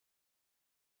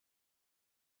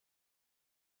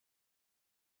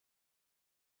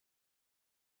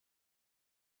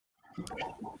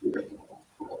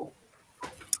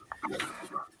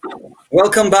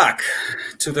Welcome back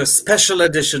to the special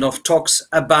edition of Talks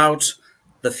About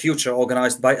the Future,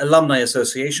 organized by Alumni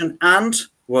Association and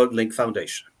WorldLINK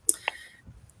Foundation.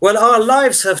 Well, our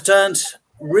lives have turned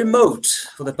remote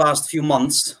for the past few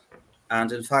months,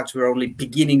 and in fact, we're only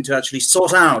beginning to actually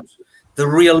sort out the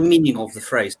real meaning of the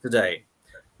phrase today.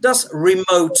 Does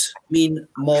remote mean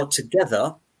more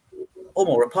together or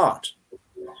more apart?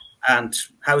 And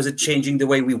how is it changing the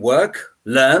way we work,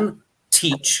 learn,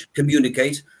 teach,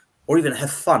 communicate, or even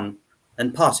have fun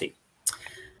and party?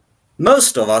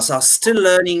 Most of us are still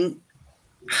learning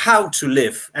how to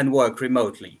live and work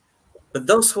remotely, but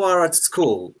those who are at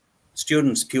school,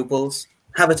 students, pupils,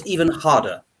 have it even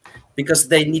harder because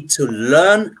they need to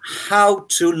learn how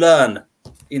to learn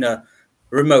in a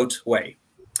remote way.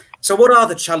 So what are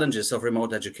the challenges of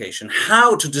remote education?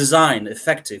 How to design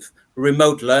effective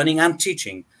remote learning and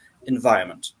teaching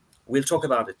environment? We'll talk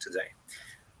about it today.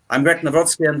 I'm Grzegorz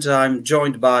Nawrocki, and I'm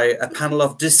joined by a panel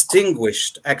of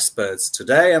distinguished experts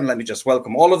today. And let me just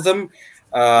welcome all of them.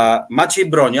 Maciej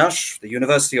Broniarz, the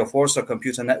University of Warsaw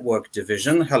Computer Network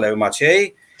Division. Hello,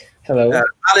 Maciej. Hello.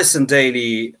 Allyson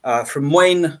Daly from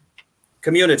Wayne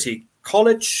Community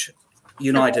College,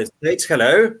 United States.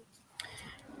 Hello.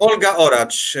 Olga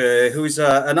Oracz, who is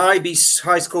an IB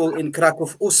high school in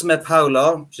Kraków, VIII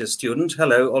PALO. She's a student.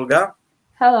 Hello, Olga.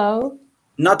 Hello.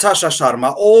 Natasha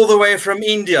Sharma, all the way from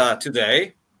India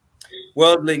today,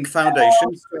 WorldLINK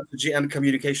Foundation Strategy and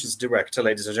Communications Director,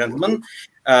 ladies and gentlemen,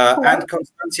 and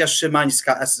Konstancja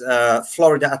Szymańska as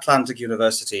Florida Atlantic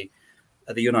University,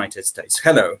 the United States.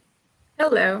 Hello.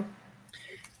 Hello.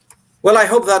 Well, I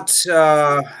hope that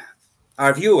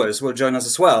our viewers will join us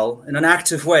as well in an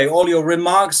active way. All your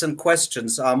remarks and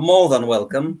questions are more than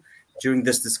welcome during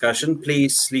this discussion.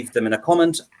 Please leave them in a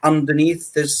comment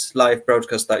underneath this live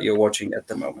broadcast that you're watching at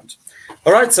the moment.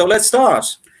 All right, so let's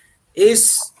start.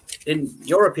 Is, in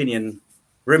your opinion,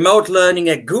 remote learning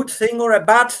a good thing or a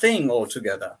bad thing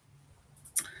altogether?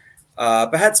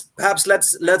 Perhaps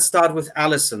let's start with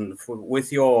Allyson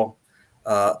with your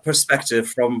perspective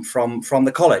from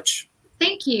the college.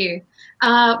 Thank you.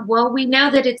 Well, we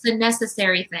know that it's a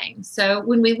necessary thing. So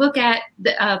when we look at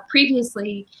the,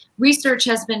 previously, research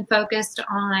has been focused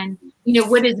on,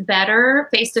 what is better,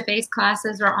 face-to-face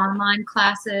classes or online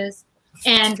classes.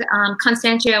 And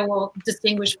Konstancja will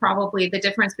distinguish probably the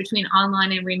difference between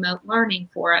online and remote learning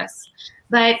for us.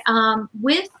 But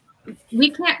we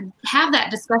can't have that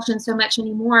discussion so much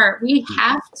anymore. We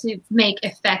have to make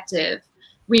effective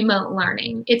remote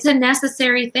learning. It's a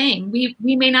necessary thing. We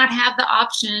may not have the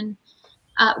option.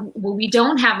 Well, we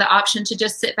don't have the option to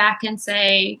just sit back and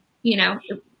say,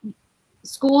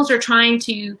 schools are trying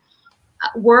to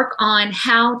work on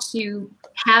how to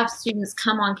have students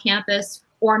come on campus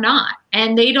or not.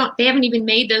 And they haven't even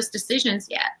made those decisions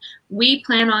yet. We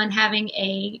plan on having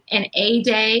an A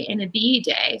day and a B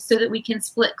day so that we can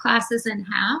split classes in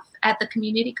half at the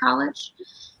community college.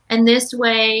 And this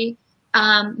way,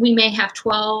 we may have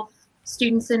 12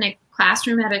 students in a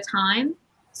classroom at a time.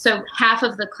 So half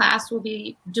of the class will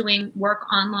be doing work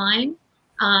online,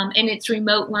 and it's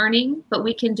remote learning, but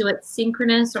we can do it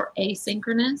synchronous or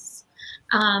asynchronous.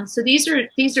 So these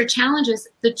are challenges.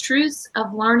 The truths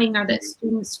of learning are that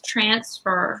students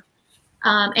transfer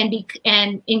and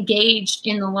engage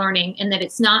in the learning, and that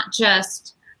it's not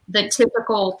just the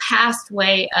typical past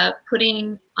way of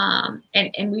putting,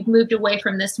 and we've moved away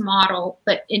from this model,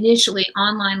 but initially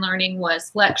online learning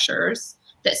was lectures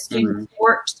that students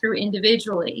worked through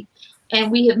individually.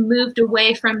 And we have moved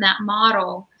away from that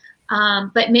model,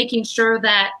 but making sure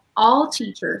that all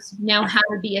teachers know how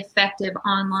to be effective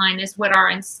online is what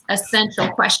our essential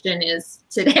question is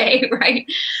today, right?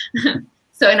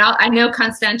 So, and I know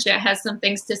Konstancja has some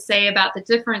things to say about the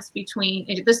difference between,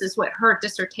 this is what her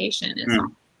dissertation is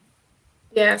on.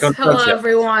 Yes, hello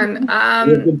everyone.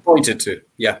 You've been pointed to,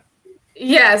 yeah.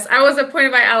 Yes, I was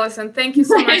appointed by Allyson. Thank you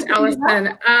so much,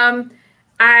 Allyson.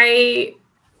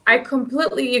 I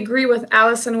completely agree with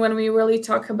Allyson when we really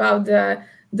talk about the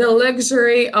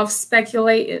luxury of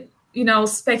speculating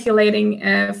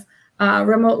if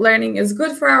remote learning is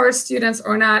good for our students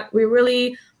or not. We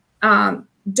really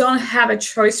don't have a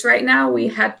choice right now. We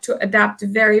had to adapt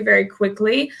very, very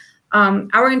quickly.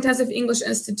 Our Intensive English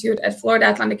Institute at Florida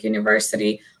Atlantic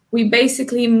University, we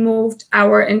basically moved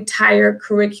our entire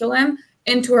curriculum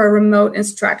into a remote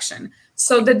instruction.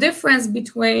 So the difference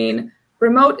between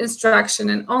remote instruction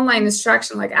and online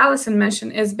instruction, like Allyson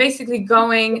mentioned, is basically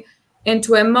going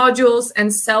into a modules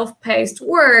and self-paced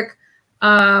work,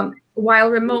 while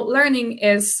remote learning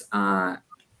is,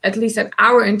 at least at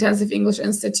our Intensive English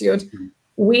Institute,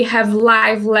 we have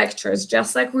live lectures,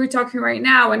 just like we're talking right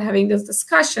now and having this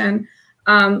discussion.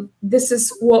 This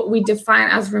is what we define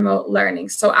as remote learning.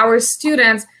 So our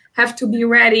students have to be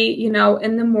ready, you know,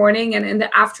 in the morning and in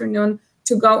the afternoon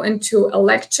to go into a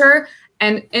lecture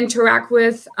and interact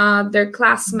with their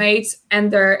classmates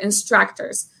and their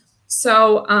instructors.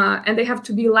 So, and they have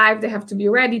to be live, they have to be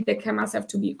ready, the cameras have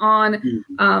to be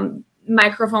on,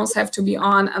 microphones have to be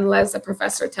on unless the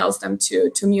professor tells them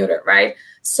to mute it, right?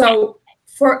 So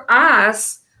for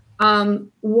us,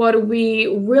 what we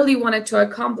really wanted to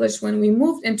accomplish when we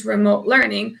moved into remote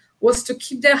learning was to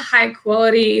keep the high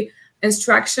quality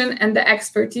instruction and the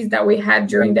expertise that we had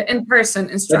during the in-person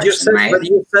instruction, right? But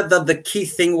you said that the key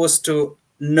thing was to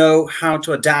know how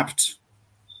to adapt.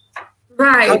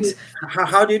 Right.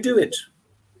 How do you do it?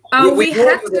 We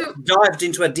had to dived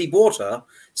into a deep water,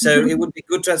 so it would be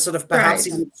good to sort of perhaps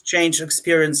exchange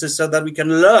experiences so that we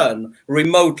can learn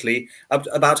remotely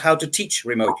about how to teach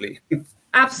remotely.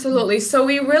 Absolutely. So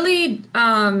we really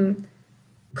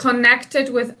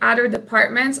connected with other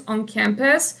departments on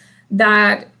campus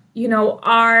that, you know,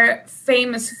 are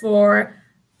famous for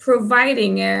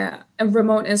providing a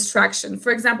remote instruction.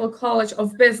 For example, College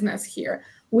of Business here.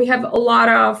 We have a lot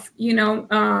of, you know,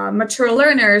 mature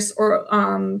learners or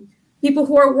people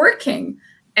who are working.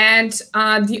 And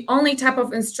the only type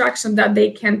of instruction that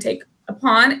they can take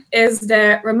upon is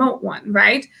the remote one,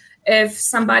 right? If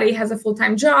somebody has a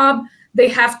full-time job, they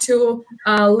have to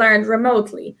learn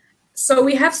remotely. So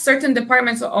we have certain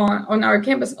departments on our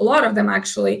campus, a lot of them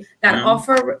actually,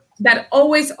 that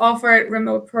always offer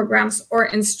remote programs or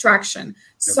instruction.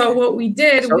 So what we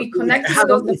did, we connected with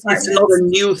those departments. It's not a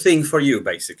new thing for you,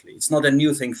 basically. It's not a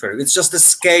new thing for you. It's just the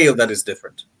scale that is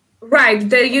different. Right.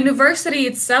 The university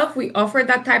itself, we offered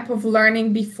that type of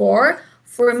learning before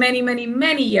for many, many,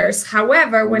 many years.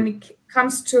 However, when it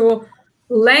comes to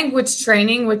language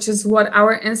training, which is what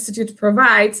our institute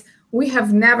provides, we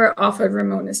have never offered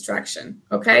remote instruction,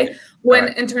 okay? When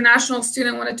international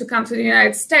student wanted to come to the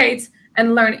United States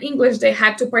and learn English, they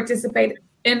had to participate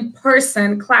in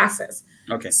person classes.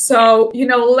 Okay. So, you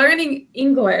know, learning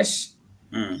English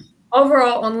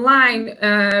overall online,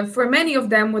 for many of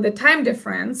them with a time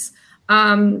difference,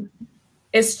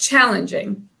 is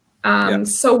challenging.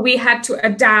 So we had to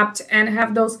adapt and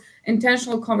have those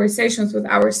intentional conversations with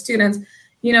our students.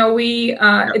 You know,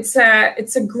 it's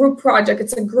a group project.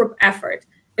 It's a group effort.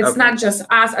 It's not just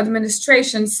us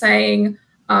administration saying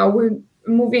we're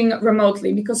moving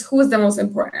remotely, because who is the most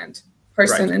important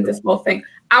person in this whole thing?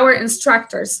 Our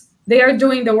instructors. They are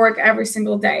doing the work every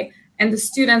single day, and the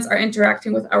students are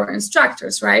interacting with our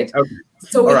instructors, right?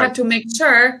 So we had to make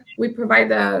sure we provide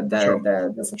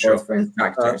the support for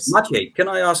instructors. Maciej, can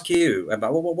I ask you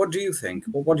about what do you think?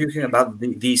 What do you think about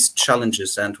these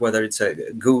challenges and whether it's a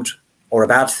good or a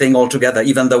bad thing altogether,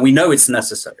 even though we know it's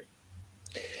necessary?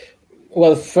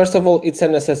 Well, first of all, it's a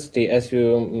necessity. As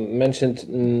you mentioned,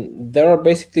 there are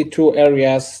basically two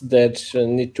areas that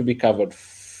need to be covered.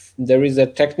 There is a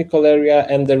technical area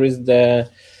and there is the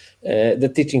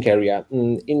teaching area.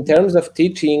 In terms of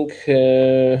teaching,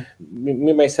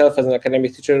 me myself as an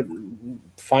academic teacher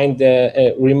find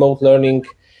the remote learning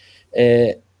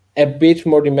a bit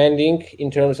more demanding in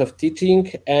terms of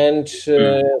teaching and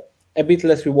a bit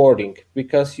less rewarding,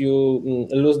 because you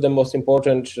lose the most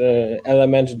important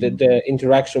element, the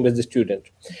interaction with the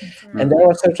student. And there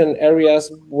are certain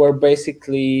areas where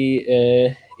basically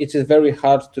it is very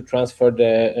hard to transfer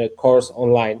the course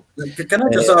online. Can I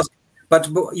just ask? But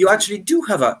you actually do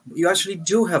have a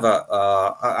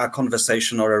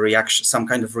conversation or a reaction, some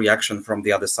kind of reaction from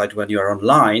the other side when you are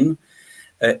online.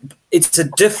 It's a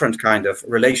different kind of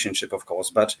relationship, of course,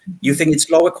 but you think it's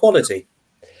lower quality.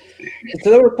 It's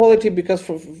lower quality because,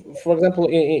 for example,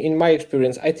 in my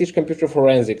experience, I teach computer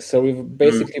forensics. So we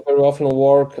basically very often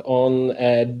work on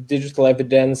digital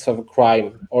evidence of a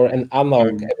crime or an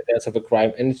analog evidence of a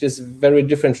crime. And it is very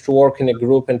different to work in a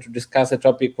group and to discuss a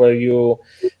topic where you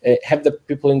have the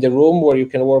people in the room, where you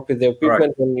can work with the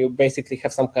equipment, when you basically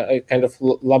have some kind of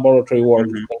laboratory work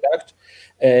to conduct.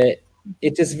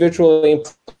 It is virtually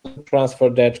impossible to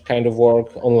transfer that kind of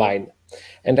work online.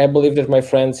 And I believe that my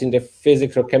friends in the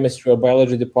physics or chemistry or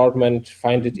biology department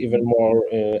find it even more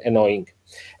annoying.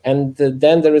 And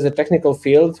then there is a technical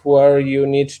field where you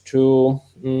need to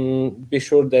be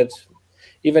sure that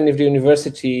even if the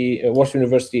university, Warsaw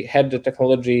University, had the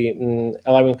technology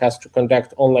allowing us to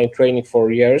conduct online training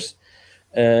for years,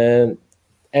 and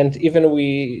even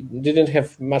we didn't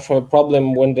have much of a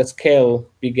problem when the scale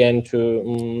began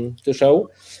to show,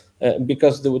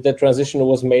 because the transition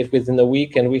was made within a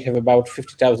week, and we have about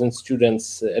 50,000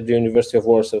 students at the University of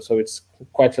Warsaw, so it's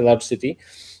quite a large city.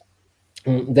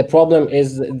 The problem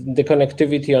is the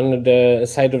connectivity on the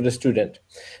side of the student,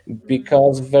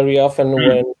 because very often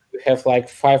when you have like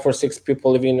 5 or 6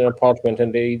 people living in an apartment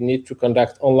and they need to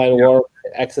conduct online work,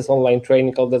 access online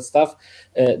training, all that stuff,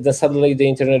 then suddenly the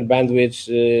internet bandwidth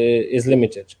is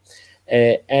limited.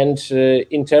 And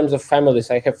in terms of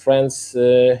families, I have friends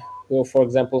who, for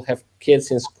example, have kids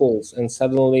in schools, and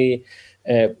suddenly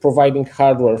providing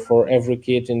hardware for every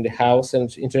kid in the house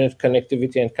and internet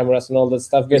connectivity and cameras and all that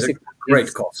stuff, basically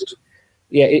great cost.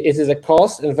 Yeah, it is a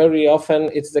cost, and very often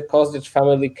it's the cost that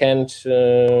family can't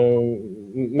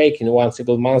make in one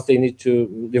single month. They need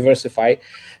to diversify,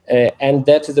 and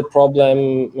that is the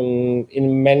problem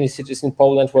in many cities in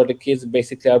Poland, where the kids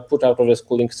basically are put out of the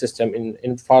schooling system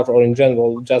in part or in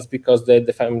general, just because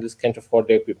the families can't afford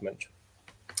the equipment.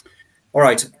 All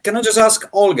right, can I just ask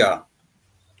Olga,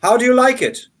 how do you like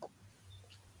it?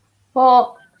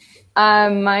 Well,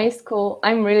 my school,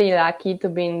 I'm really lucky to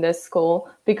be in this school,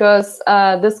 because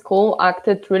the school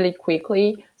acted really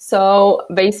quickly. So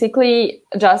basically,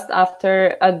 just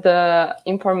after the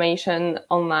information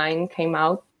online came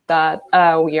out that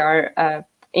we are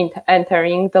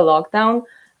entering the lockdown,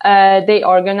 they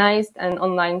organized an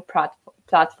online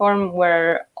platform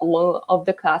where all of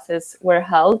the classes were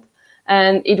held,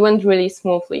 and it went really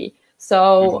smoothly.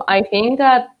 So I think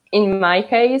that in my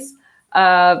case,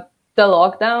 the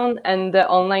lockdown and the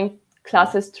online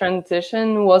classes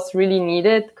transition was really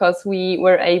needed, because we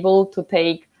were able to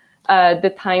take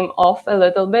the time off a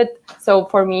little bit. So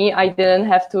for me, I didn't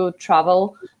have to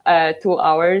travel 2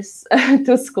 hours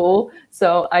to school,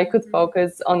 so I could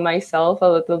focus on myself a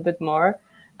little bit more.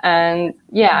 And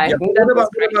I think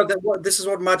that this is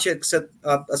what Maciej said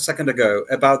a second ago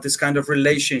about this kind of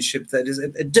relationship that is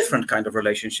a different kind of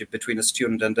relationship between a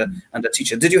student and a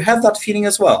teacher. Did you have that feeling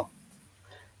as well?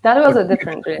 That was a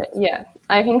different, yeah,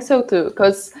 I think so too.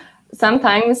 Because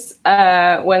sometimes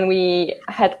when we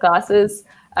had classes,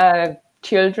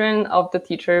 children of the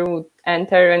teacher would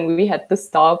enter and we had to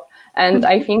stop. And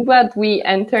I think that we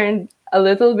entered a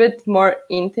little bit more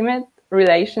intimate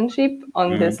relationship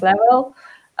on this level.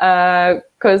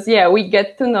 Because we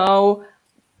get to know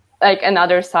like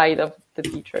another side of the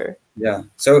teacher. Yeah.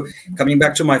 So coming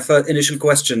back to my first initial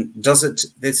question, does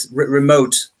this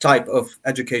remote type of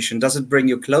education, does it bring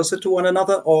you closer to one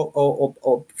another,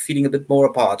 or feeling a bit more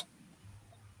apart?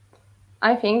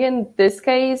 I think in this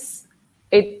case,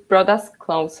 it brought us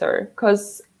closer,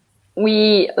 because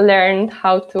we learned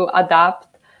how to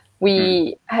adapt.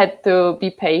 We had to be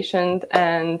patient,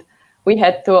 and we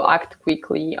had to act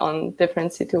quickly on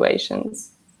different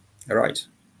situations. All right.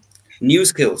 New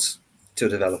skills to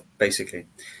develop, basically.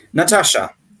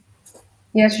 Natasha.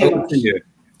 Yes, sure.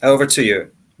 Over to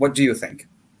you. What do you think?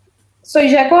 So,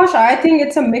 Grzegorz, I think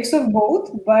it's a mix of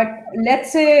both. But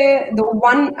let's say the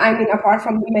one, apart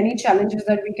from the many challenges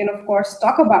that we can, of course,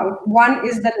 talk about, one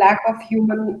is the lack of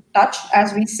human touch,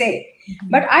 as we say.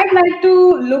 But I'd like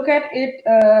to look at it,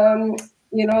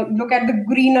 look at the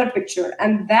greener picture.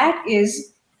 And that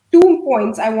is 2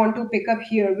 points I want to pick up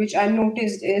here, which I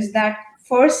noticed is that,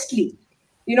 firstly,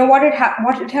 what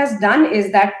it has done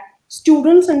is that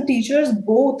students and teachers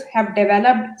both have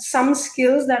developed some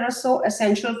skills that are so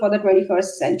essential for the 21st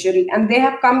century, and they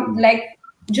have come like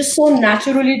just so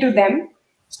naturally to them.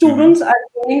 Students are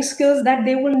learning skills that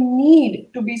they will need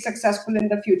to be successful in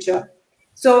the future.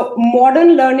 So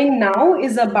modern learning now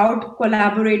is about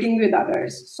collaborating with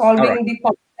others, solving the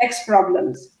complex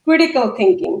problems, critical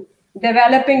thinking,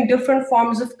 developing different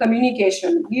forms of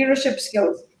communication, leadership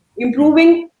skills,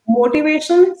 improving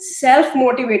motivation,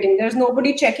 self-motivating. There's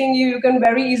nobody checking you. You can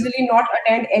very easily not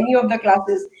attend any of the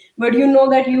classes, but you know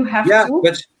that you have to. Yeah,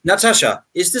 but Natasha,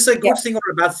 is this a good thing or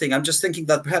a bad thing? I'm just thinking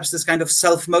that perhaps this kind of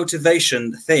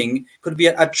self-motivation thing could be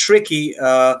a tricky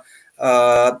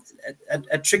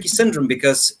tricky syndrome,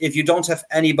 because if you don't have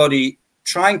anybody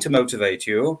trying to motivate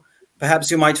you,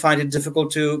 perhaps you might find it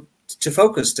difficult to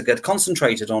focus, to get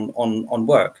concentrated on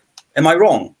work. Am I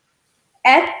wrong?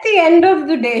 At the end of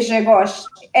the day, Grzegorz,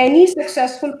 any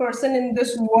successful person in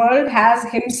this world has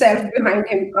himself behind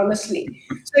him, honestly.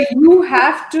 So you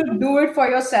have to do it for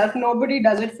yourself. Nobody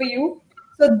does it for you.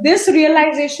 So this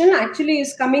realization actually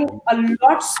is coming a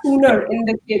lot sooner in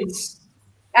the kids.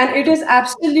 And it is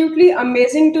absolutely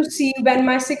amazing to see when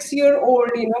my 6-year-old,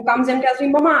 comes and tells me,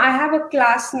 Mama, I have a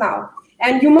class now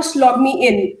and you must log me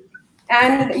in.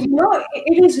 And you know,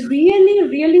 it is really,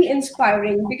 really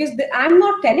inspiring, because I'm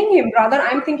not telling him, rather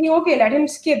I'm thinking, okay, let him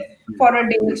skip for a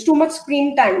day, it's too much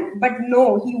screen time. But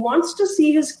no, he wants to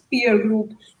see his peer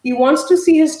group, he wants to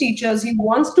see his teachers, he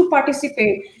wants to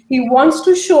participate, he wants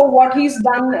to show what he's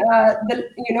done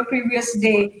the previous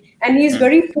day, and he's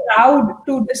very proud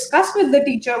to discuss with the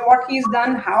teacher what he's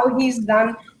done, how he's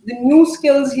done, the new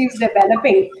skills he's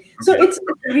developing. So it's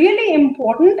really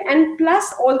important, and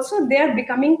plus also they are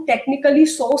becoming technically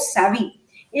so savvy.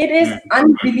 It is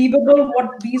unbelievable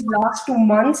what these last 2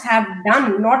 months have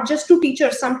done, not just to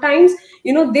teachers. Sometimes,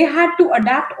 you know, they had to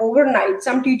adapt overnight.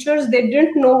 Some teachers, they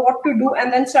didn't know what to do,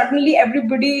 and then suddenly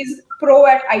everybody is pro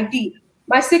at IT.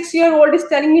 My 6-year-old is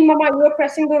telling me, Mama, you are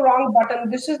pressing the wrong button.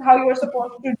 This is how you are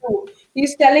supposed to do.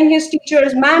 He's telling his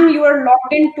teachers, ma'am, you are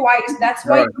logged in twice. That's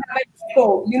why you have an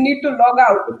echo. You need to log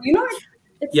out. You know,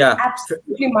 it's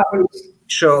absolutely marvelous.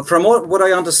 Sure. From what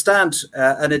I understand,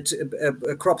 and it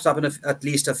crops up in at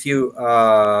least a few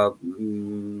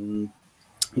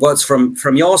words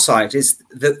from your side, is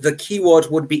the key word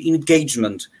would be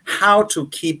engagement. How to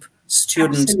keep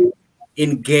students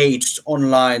engaged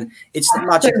online. It's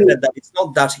Maciej said that it's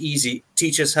not that easy.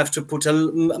 Teachers have to put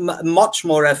much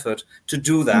more effort to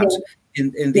do that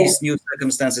in these new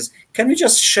circumstances. Can you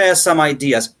just share some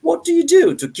ideas? What do you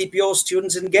do to keep your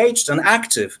students engaged and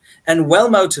active and well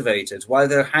motivated while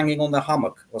they're hanging on the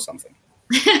hammock or something?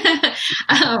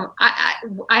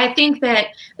 I think that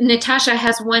Natasha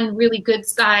has one really good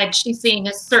side. She's seeing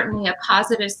certainly a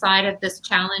positive side of this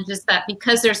challenge, is that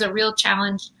because there's a real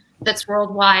challenge that's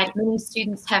worldwide, many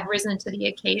students have risen to the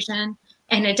occasion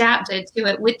and adapted to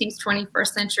it with these 21st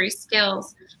century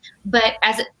skills. But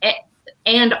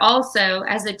and also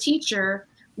as a teacher,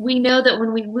 we know that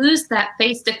when we lose that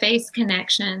face-to-face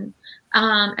connection,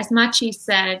 as Maciej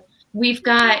said, we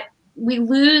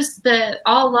lose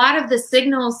a lot of the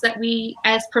signals that we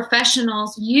as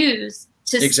professionals use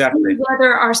to see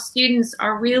whether our students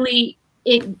are really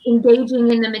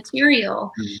engaging in the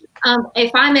material.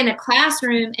 If I'm in a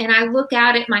classroom and I look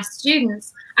out at my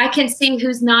students, I can see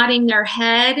who's nodding their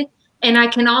head, and I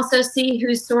can also see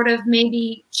who's sort of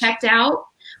maybe checked out,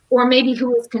 or maybe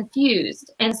who is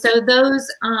confused. And so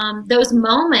those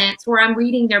moments where I'm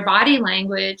reading their body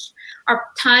language are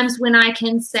times when I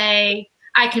can say,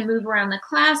 I can move around the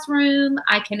classroom,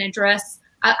 I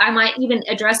might even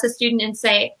address a student and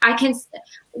say,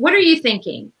 what are you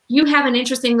thinking? You have an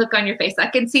interesting look on your face. I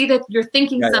can see that you're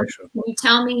thinking something. Sure. Can you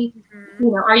tell me,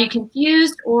 are you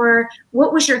confused, or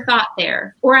what was your thought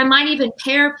there? Or I might even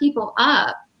pair people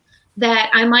up that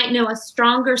I might know a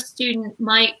stronger student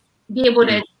might be able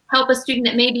to help a student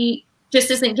that maybe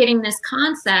just isn't getting this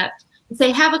concept, and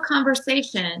say, have a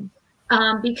conversation.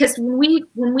 Because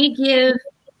when we give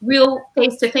real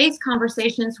face-to-face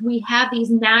conversations, we have these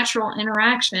natural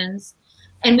interactions,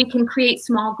 and we can create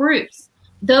small groups.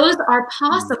 Those are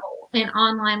possible in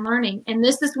online learning. And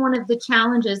this is one of the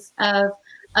challenges of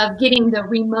getting the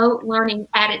remote learning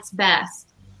at its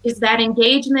best, is that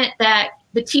engagement, that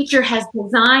the teacher has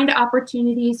designed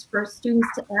opportunities for students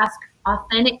to ask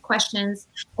authentic questions,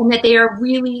 and that they are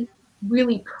really,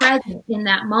 really present in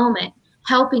that moment,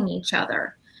 helping each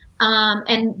other.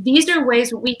 And these are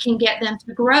ways we can get them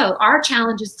to grow. Our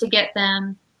challenge is to get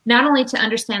them not only to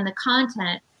understand the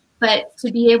content, but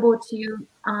to be able to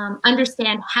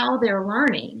understand how they're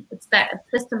learning. It's that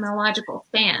epistemological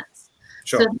stance,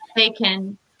 so that they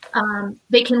can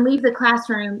leave the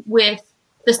classroom with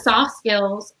the soft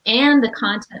skills and the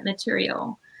content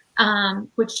material,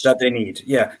 which that they need.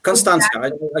 Yeah,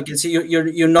 Konstancja, I can see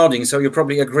you're nodding, so you're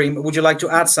probably agreeing. Would you like to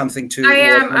add something to? I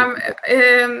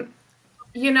am.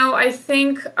 You know, I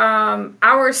think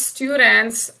our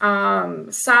students,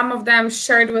 some of them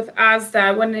shared with us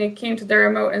that when it came to the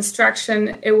remote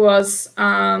instruction, it was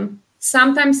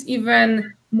sometimes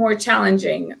even more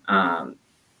challenging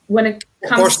when it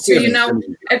comes to,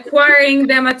 acquiring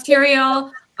the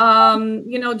material.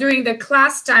 During the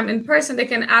class time in person, they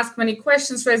can ask many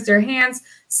questions, raise their hands.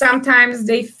 Sometimes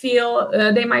they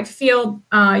might feel,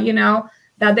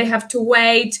 that they have to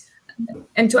wait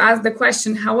and to ask the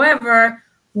question. However,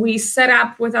 we set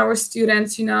up with our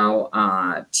students,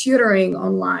 tutoring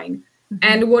online.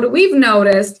 And what we've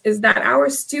noticed is that our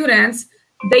students,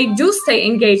 they do stay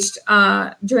engaged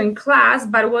during class,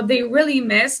 but what they really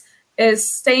miss is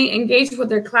staying engaged with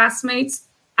their classmates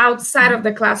outside of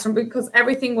the classroom, because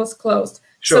everything was closed.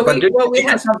 Sure, so but we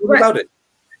had something about it.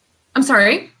 I'm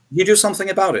sorry? You do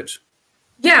something about it.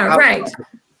 Yeah, right.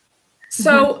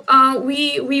 So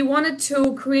we wanted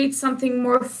to create something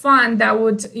more fun that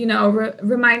would,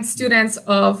 remind students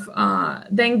of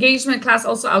the engagement class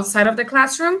also outside of the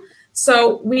classroom.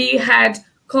 So we had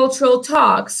cultural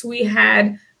talks, we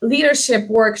had leadership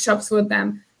workshops with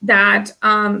them, that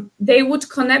they would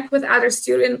connect with other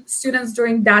students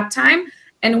during that time.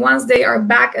 And once they are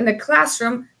back in the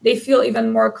classroom, they feel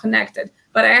even more connected.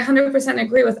 But I 100%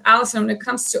 agree with Allyson when it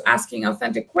comes to asking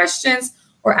authentic questions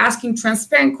or asking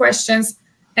transparent questions.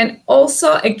 And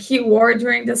also a key word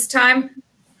during this time,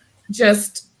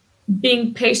 just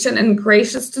being patient and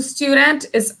gracious to student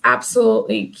is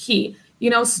absolutely key. You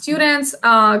know, students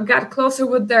got closer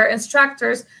with their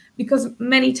instructors because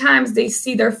many times they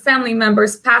see their family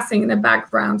members passing in the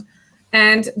background,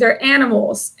 and their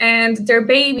animals and their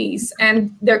babies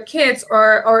and their kids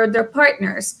or their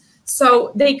partners.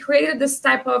 So they created this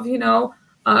type of, you know,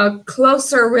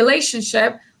 closer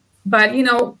relationship, but, you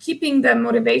know, keeping the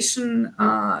motivation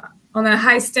on a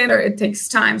high standard, it takes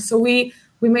time. So we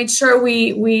made sure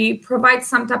we provide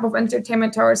some type of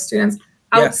entertainment to our students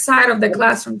outside of the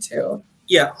classroom too.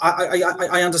 Yeah,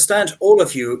 I understand all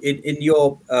of you in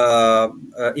your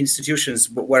institutions,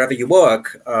 wherever you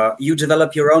work, you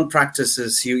develop your own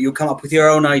practices, you come up with your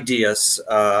own ideas.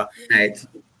 Right.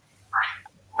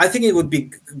 I think it would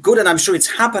be good, and I'm sure it's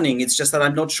happening. It's just that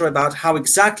I'm not sure about how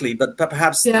exactly, but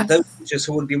perhaps those teachers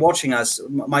who will be watching us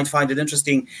might find it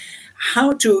interesting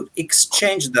how to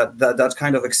exchange that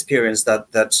kind of experience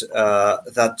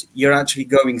that you're actually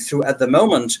going through at the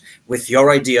moment with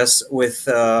your ideas, with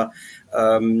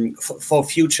for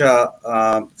future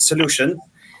solution,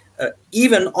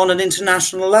 even on an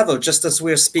international level, just as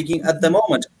we're speaking at the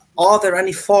moment. Are there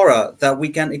any fora that we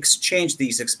can exchange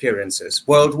these experiences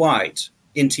worldwide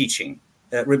in teaching,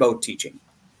 remote teaching?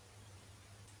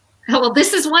 Well,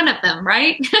 this is one of them,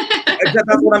 right?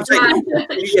 That's what I'm saying.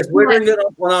 Yes, we're doing it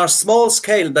on our small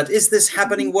scale, but is this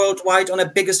happening worldwide on a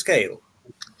bigger scale?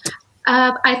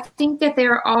 I think that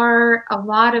there are a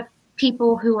lot of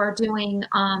people who are doing,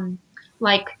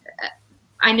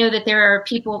 I know that there are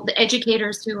people, the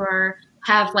educators who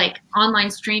have like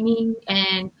online streaming,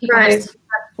 and people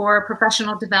for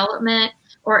professional development,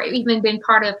 or even been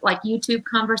part of like YouTube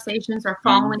conversations or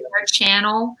following their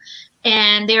channel.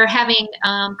 And they're having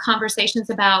conversations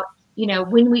about, you know,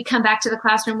 when we come back to the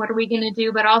classroom, what are we going to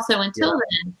do? But also until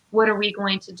then, what are we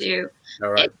going to do?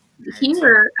 All right.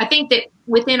 Here, I think that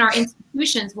within our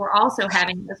institutions, we're also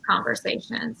having those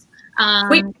conversations.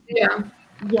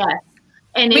 Yes.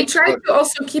 And we try to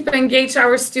also engage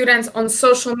our students on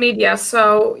social media.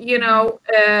 So, you know,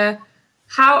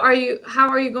 how are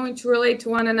you going to relate to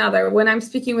one another? When I'm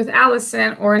speaking with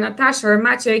Allyson or Natasha or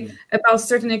Maciej about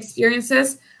certain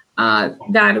experiences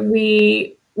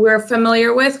that we're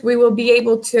familiar with, we will be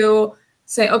able to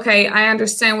say, okay, I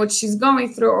understand what she's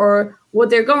going through or what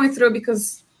they're going through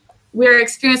because we're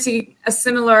experiencing a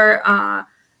similar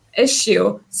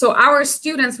issue. So our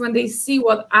students, when they see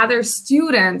what other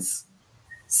students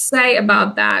say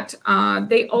about that,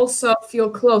 they also feel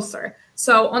closer.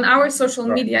 So on our social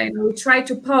media, you know, we try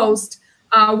to post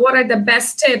what are the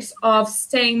best tips of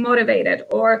staying motivated,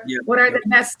 or what are the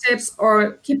best tips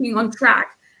or keeping on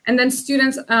track. And then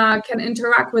students can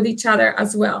interact with each other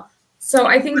as well. So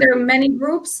I think there are many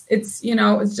groups. It's, you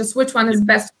know, it's just which one is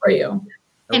best for you.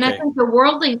 And I think the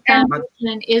WorldLINK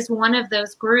Foundation is one of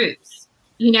those groups,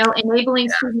 you know, enabling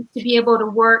students to be able to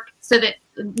work so that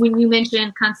when you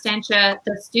mentioned, Konstancja,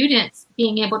 the students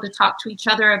being able to talk to each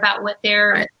other about what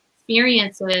their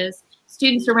experience is,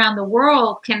 students around the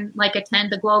world can like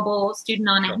attend the Global Student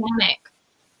on a Hammock.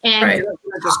 And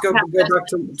just go back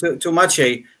to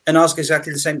Maciej and ask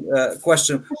exactly the same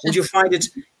question. Would you find it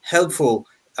helpful?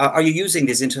 Are you using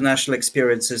these international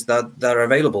experiences that are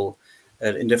available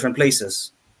in different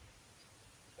places?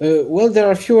 Well, there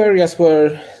are a few areas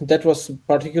where that was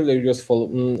particularly useful.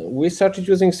 We started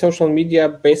using social media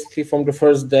basically from the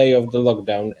first day of the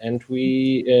lockdown, and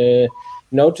we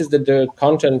noticed that the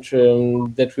content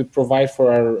that we provide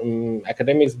for our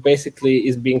academics basically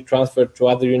is being transferred to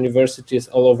other universities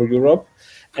all over Europe.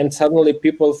 And suddenly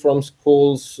people from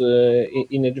schools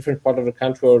in a different part of the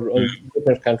country or in a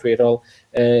different country at all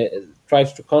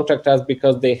tried to contact us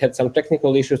because they had some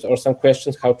technical issues or some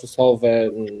questions how to solve a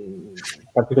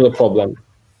particular problem.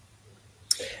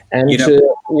 And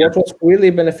what was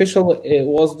really beneficial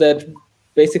was that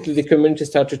basically the community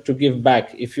started to give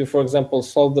back. If you, for example,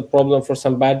 solve the problem for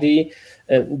somebody,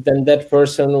 then that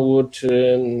person would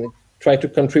try to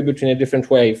contribute in a different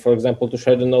way, for example, to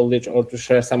share the knowledge or to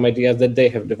share some ideas that they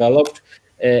have developed.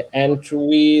 And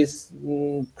we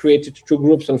created 2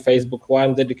 groups on Facebook,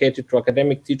 one dedicated to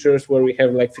academic teachers, where we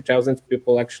have like 3,000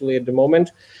 people actually at the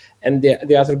moment, and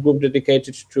the other group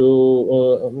dedicated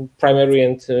to primary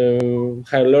and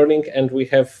higher learning. And we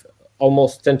have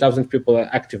almost 10,000 people are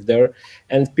active there,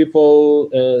 and people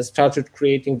started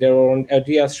creating their own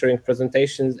ideas, sharing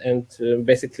presentations, and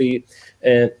basically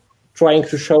trying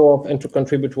to show off and to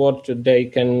contribute what they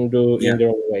can do in their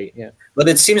own way. Yeah. But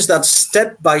it seems that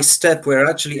step by step, we're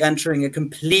actually entering a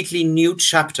completely new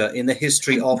chapter in the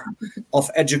history of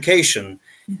education,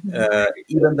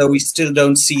 even though we still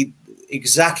don't see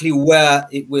exactly where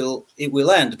it will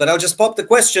end. But I'll just pop the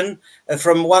question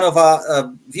from one of our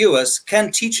viewers: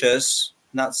 can teachers,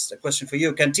 and that's a question for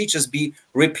you, can teachers be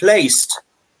replaced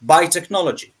by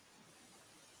technology?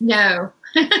 No.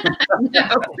 No.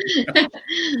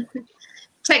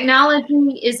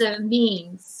 Technology is a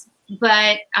means,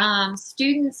 but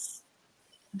students,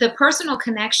 the personal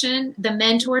connection, the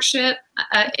mentorship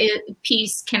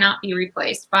piece cannot be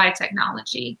replaced by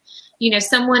technology. You know,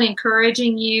 someone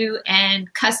encouraging you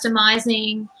and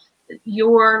customizing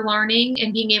your learning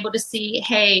and being able to see,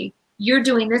 hey, you're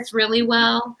doing this really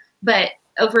well, but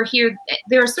over here,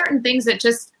 there are certain things that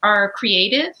just are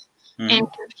creative, and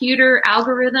computer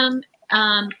algorithm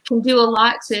can do a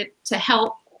lot to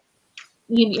help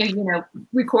you know,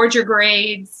 record your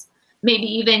grades, maybe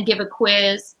even give a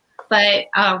quiz. But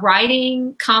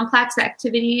writing complex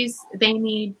activities, they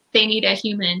need a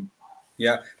human.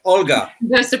 Yeah, Olga.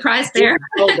 No surprise there.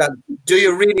 Olga, do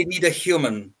you really need a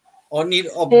human, or do you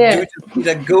just need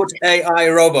a good AI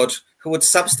robot who would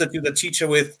substitute the teacher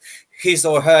with his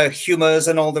or her humors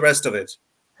and all the rest of it?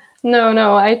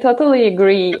 No, I totally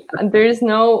agree. There is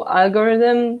no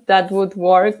algorithm that would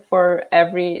work for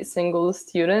every single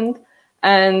student.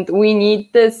 And we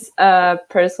need this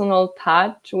personal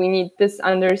touch. We need this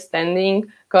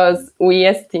understanding, because we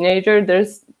as teenagers,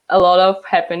 there's a lot of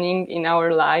happening in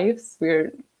our lives.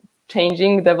 We're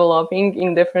changing, developing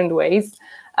in different ways.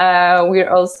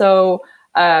 We're also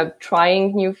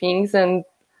trying new things and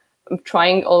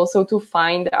trying also to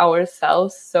find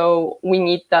ourselves. So we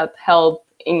need that help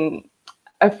in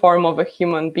a form of a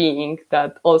human being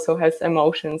that also has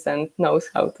emotions and knows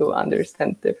how to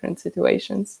understand different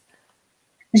situations.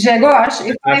 Grzegorz,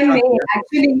 if I may,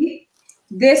 actually,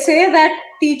 they say that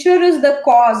teacher is the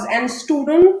cause and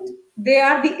student, they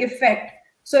are the effect.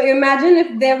 So imagine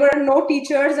if there were no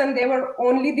teachers and they were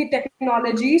only the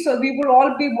technology, so we would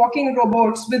all be walking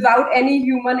robots without any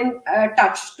human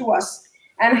touch to us.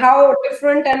 And how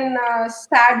different and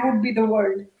sad would be the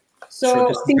world.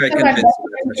 So teachers are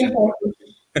definitely important.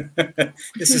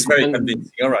 This is very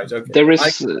convincing. All right, okay. There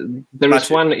is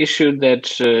one issue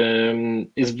that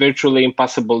is virtually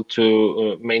impossible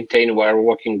to maintain while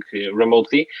working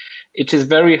remotely. It is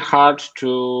very hard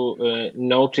to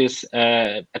notice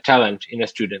a talent in a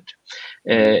student.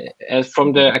 As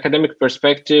from the academic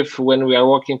perspective, when we are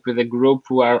working with a group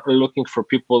who are looking for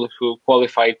people who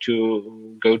qualify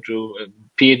to go to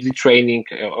PhD training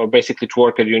or basically to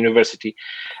work at university,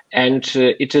 and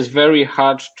it is very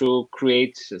hard to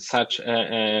create such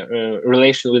a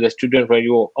relation with a student where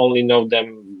you only know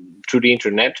them through the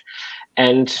internet,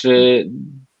 and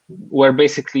where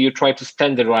basically you try to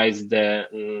standardize the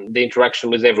interaction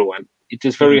with everyone. It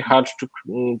is very hard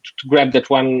to grab that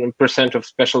 1% of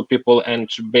special people and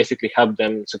basically help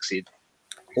them succeed.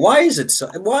 Why is it so?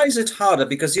 Why is it harder?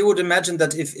 Because you would imagine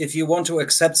that if you want to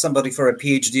accept somebody for a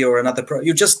PhD or another,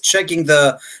 you're just checking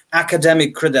the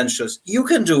academic credentials. You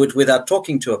can do it without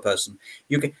talking to a person.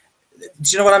 You can.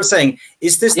 Do you know what I'm saying?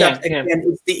 Is this that again?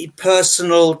 It's the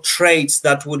personal traits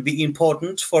that would be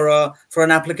important for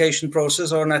an application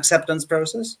process or an acceptance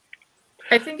process?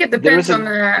 I think it depends on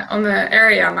the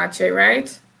area, Maciej,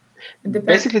 right?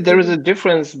 Basically, there is a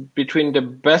difference between the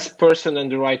best person and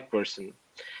the right person.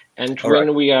 And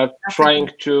when we are trying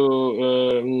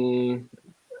to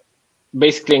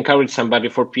basically encourage somebody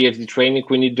for PhD training,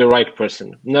 we need the right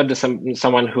person, not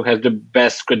someone who has the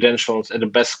best credentials and the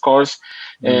best scores,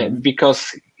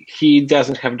 because he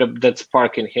doesn't have that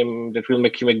spark in him that will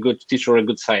make him a good teacher or a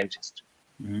good scientist.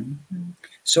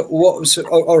 So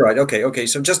all right, okay.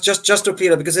 So just to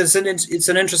clear up, because it's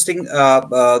an interesting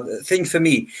thing for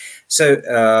me.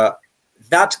 So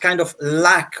that kind of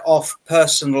lack of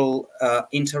personal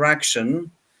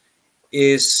interaction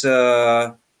is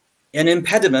an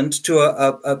impediment to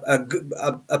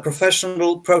a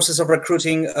professional process of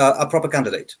recruiting a proper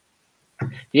candidate.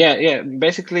 Yeah.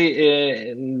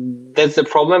 Basically, that's the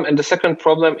problem. And the second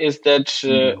problem is that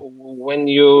when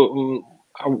you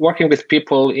are working with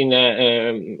people in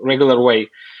a regular way,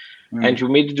 and you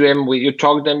meet them, you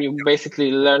talk them, you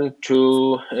basically learn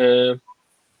to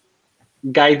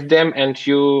guide them, and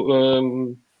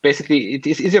you basically, it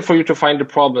is easier for you to find the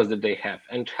problems that they have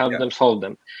and help them solve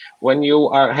them. When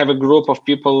you have a group of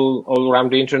people all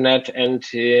around the internet, and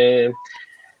you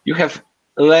have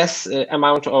less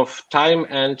amount of time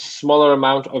and smaller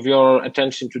amount of your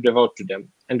attention to devote to them.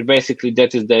 And basically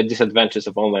that is the disadvantage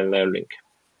of online learning.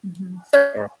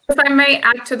 So if I may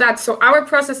add to that, so our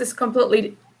process is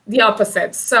completely the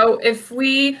opposite. So if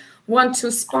we want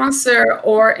to sponsor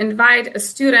or invite a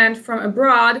student from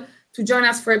abroad to join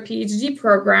us for a PhD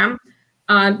program,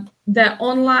 the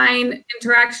online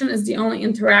interaction is the only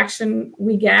interaction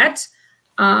we get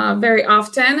very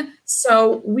often.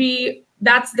 So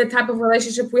that's the type of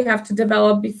relationship we have to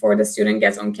develop before the student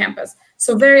gets on campus.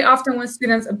 So very often when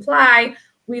students apply,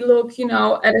 we look,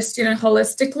 at a student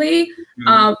holistically,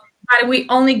 but we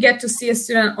only get to see a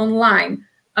student online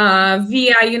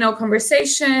via,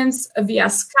 conversations, via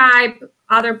Skype,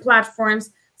 other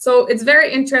platforms. So it's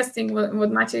very interesting what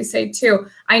Maciej said too.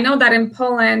 I know that in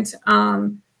Poland,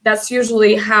 that's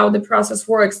usually how the process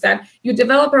works, that you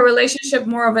develop a relationship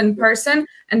more of in person,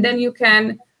 and then you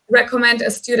can recommend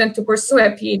a student to pursue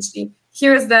a PhD.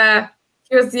 Here's the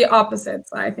opposite.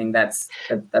 So I think that's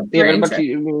very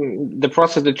interesting. The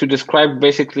process that you described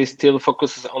basically still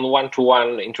focuses on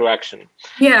one-to-one interaction.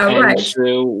 Yeah, and right.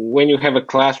 When you have a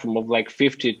classroom of like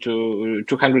 50 to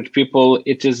 200 people,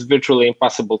 it is virtually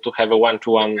impossible to have a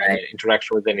one-to-one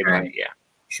interaction with anybody. Right. Yeah.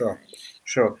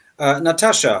 Sure.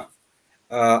 Natasha,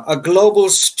 a global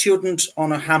student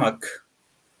on a hammock,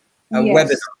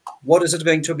 webinar. What is it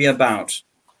going to be about?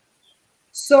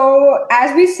 So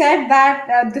as we said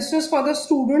that this was for the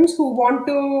students who want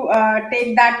to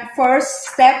take that first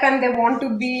step and they want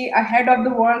to be ahead of the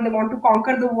world, they want to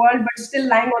conquer the world, but still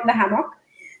lying on the hammock.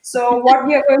 So what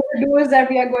we are going to do is that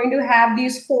we are going to have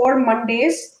these 4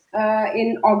 Mondays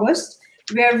in August,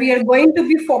 where we are going to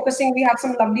be focusing. We have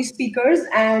some lovely speakers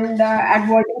and at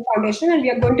WorldLINK Foundation, and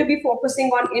we are going to be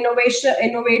focusing on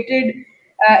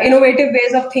innovative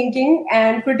ways of thinking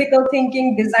and critical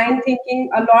thinking, design thinking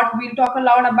a lot. We'll talk a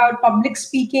lot about public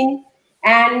speaking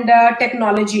and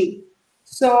technology.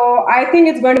 So I think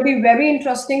it's going to be very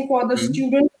interesting for the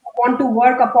students who want to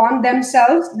work upon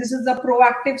themselves. This is a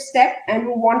proactive step, and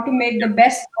who want to make the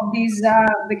best of these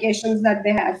vacations that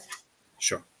they have.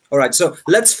 Sure. All right. So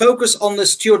let's focus on the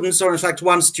students, or in fact,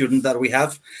 one student that we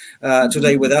have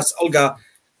today with us. Olga,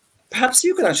 perhaps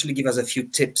you could actually give us a few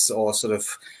tips or sort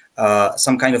of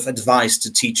some kind of advice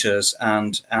to teachers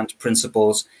and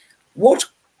principals. What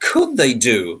could they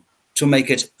do to make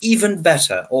it even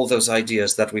better, all those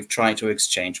ideas that we've tried to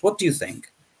exchange? What do you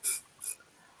think?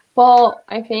 Well,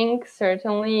 I think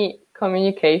certainly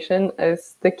communication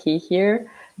is the key here.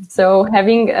 So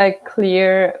having a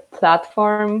clear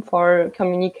platform for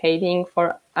communicating,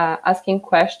 for asking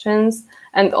questions,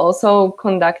 and also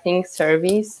conducting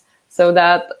surveys, so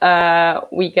that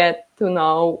we get to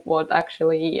know what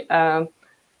actually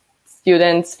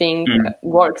students think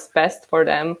works best for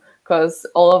them, because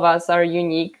all of us are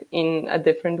unique in a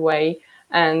different way,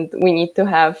 and we need to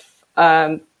have,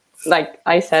 like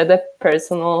I said, a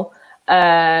personal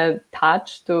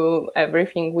touch to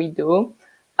everything we do.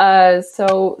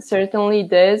 So certainly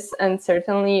this, and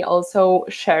certainly also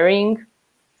sharing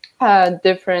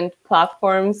different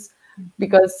platforms,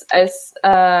 because as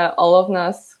all of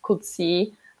us could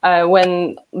see,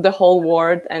 when the whole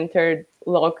world entered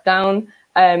lockdown,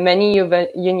 many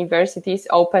universities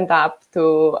opened up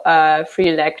to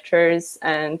free lectures,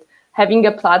 and having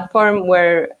a platform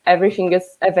where everything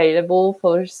is available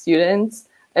for students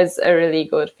is a really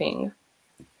good thing.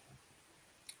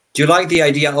 Do you like the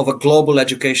idea of a global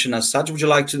education as such? Would you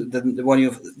like to, when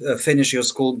you finish your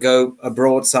school, go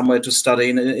abroad somewhere to study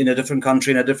in a different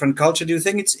country, in a different culture? Do you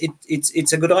think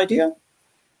it's a good idea?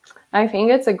 I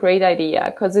think it's a great idea,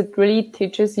 because it really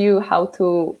teaches you how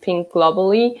to think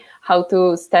globally, how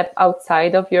to step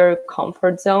outside of your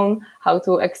comfort zone, how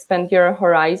to expand your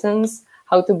horizons,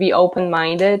 how to be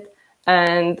open-minded,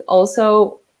 and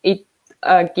also it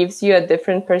gives you a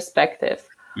different perspective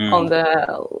on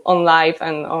life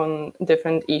and on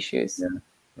different issues. Yeah,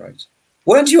 right.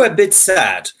 Weren't you a bit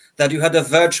sad that you had a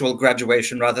virtual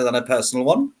graduation rather than a personal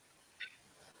one?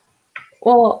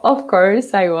 Well, of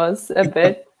course I was a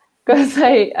bit, because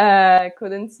I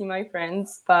couldn't see my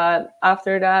friends. But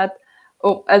after that,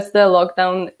 as the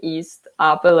lockdown eased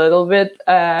up a little bit,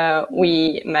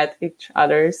 we met each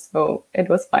other, so it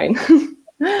was fine.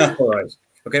 All right.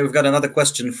 Okay, we've got another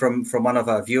question from one of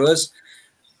our viewers.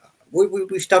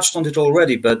 We've touched on it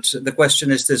already, but the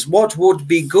question is this: what would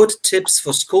be good tips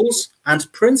for schools and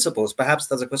principals? Perhaps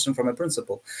that's a question from a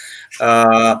principal.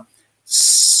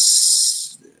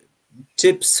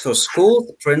 Tips for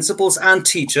schools, principals, and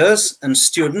teachers and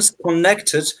students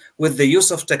connected with the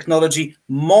use of technology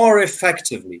more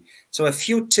effectively. So a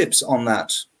few tips on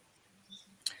that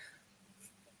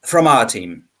from our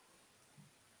team.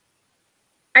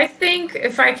 I think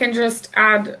if I can just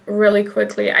add really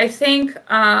quickly, I think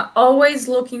always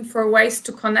looking for ways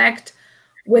to connect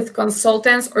with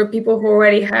consultants or people who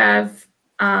already have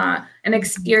an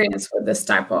experience with this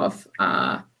type of,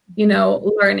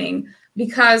 learning,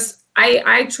 because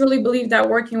I truly believe that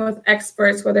working with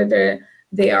experts, whether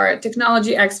they are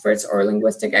technology experts or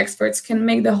linguistic experts, can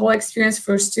make the whole experience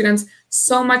for students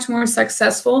so much more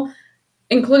successful,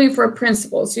 including for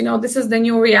principals. This is the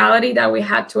new reality that we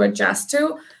had to adjust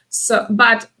to. So,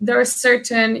 but there are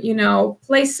certain,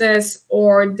 places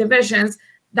or divisions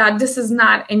that this is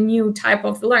not a new type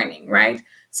of learning, right?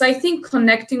 So I think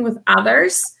connecting with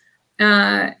others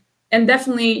and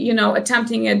definitely,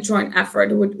 attempting a joint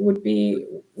effort would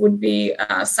be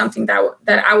something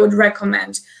that I would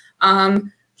recommend.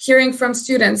 Hearing from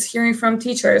students, hearing from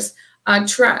teachers, and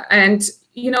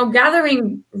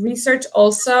gathering research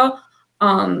also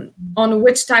on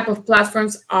which type of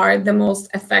platforms are the most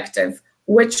effective,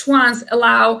 which ones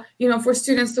allow for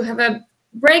students to have a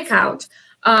breakout,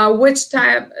 which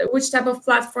type of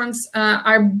platforms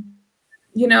are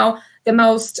the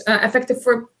most effective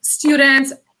for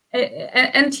students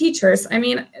and teachers. I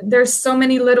mean, there's so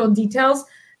many little details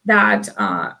that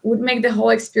would make the whole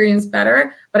experience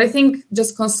better. But I think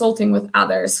just consulting with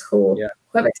others who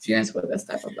have experience with this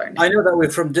type of learning. I know that we're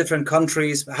from different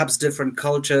countries, perhaps different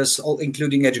cultures, all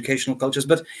including educational cultures.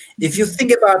 But if you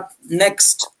think about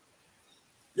next,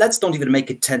 let's don't even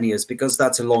make it 10 years because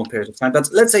that's a long period of time. But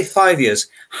let's say 5 years.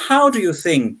 How do you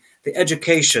think the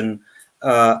education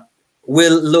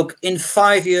will look in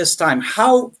 5 years' time?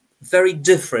 How very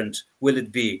different will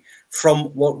it be from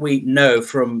what we know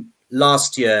from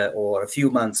last year or a few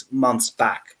months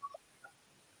back?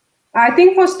 I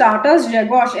think for starters,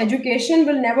 Grzegorz, education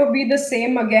will never be the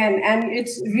same again. And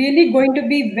it's really going to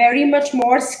be very much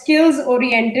more skills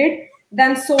oriented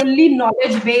than solely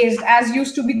knowledge based, as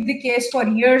used to be the case for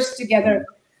years together.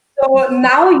 So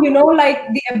now, like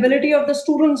the ability of the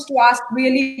students to ask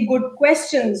really good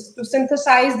questions, to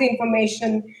synthesize the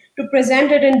information, to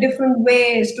present it in different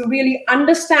ways, to really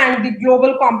understand the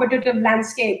global competitive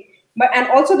landscape, and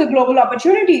also the global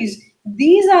opportunities.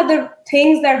 These are the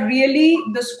things that really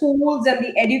the schools and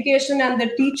the education and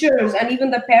the teachers and even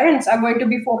the parents are going to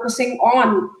be focusing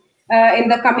on in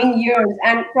the coming years.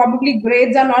 And probably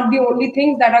grades are not the only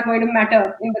things that are going to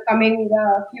matter in the coming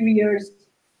few years.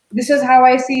 This is how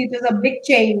I see it as a big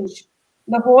change.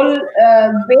 The whole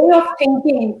way of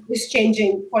thinking is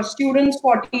changing for students,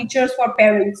 for teachers, for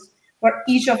parents, for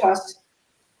each of us.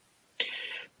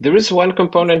 There is one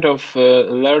component of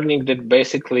learning that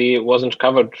basically wasn't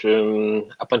covered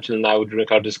up until now during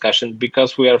our discussion,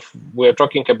 because we are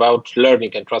talking about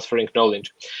learning and transferring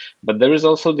knowledge, but there is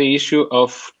also the issue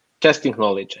of testing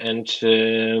knowledge, and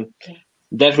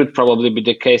that would probably be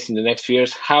the case in the next few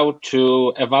years. How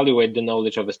to evaluate the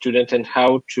knowledge of a student and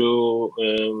how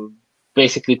to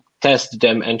basically test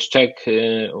them and check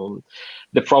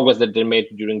the progress that they made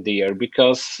during the year,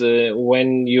 because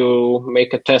when you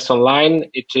make a test online,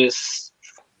 it is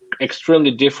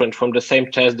extremely different from the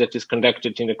same test that is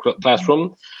conducted in the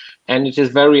classroom, and it is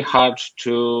very hard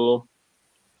to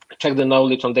check the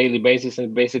knowledge on a daily basis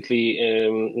and basically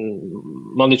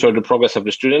monitor the progress of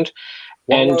the student.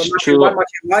 Well,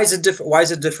 why is it different? Why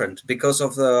is it different? Because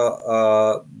of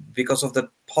the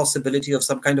possibility of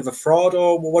some kind of a fraud,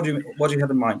 or what do you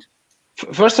have in mind?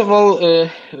 First of all,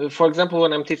 for example,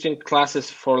 when I'm teaching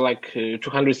classes for like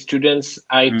 200 students,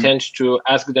 I tend to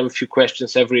ask them a few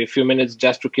questions every few minutes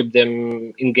just to keep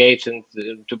them engaged and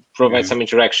to provide some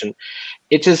interaction.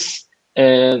 It is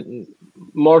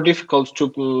more difficult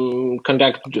to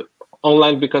conduct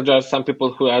online because there are some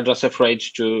people who are just afraid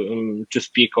to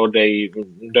speak, or they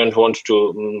don't want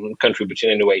to contribute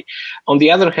in any way. On the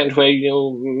other hand, when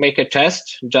you make a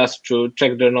test just to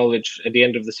check their knowledge at the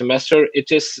end of the semester,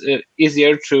 it is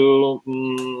easier to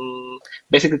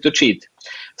basically to cheat.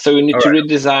 So you need to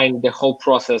redesign the whole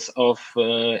process of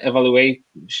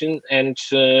evaluation, and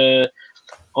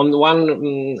on the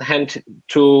one hand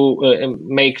to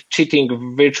make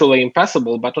cheating virtually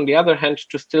impossible, but on the other hand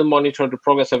to still monitor the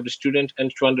progress of the student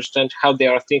and to understand how they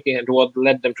are thinking and what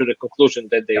led them to the conclusion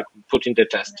that they put in the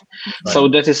test. Right. So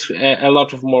that is a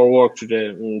lot of more work to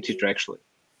the teacher actually.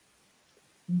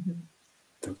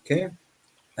 Okay.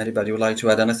 Anybody would like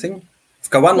to add anything? I've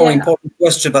got one more important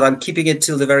question, but I'm keeping it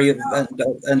till the very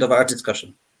end of our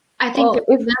discussion. I think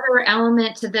there's another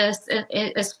element to this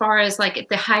as far as like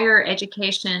the higher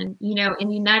education, in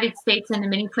the United States and in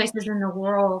many places in the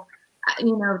world,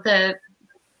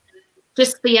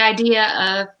 just the idea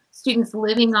of students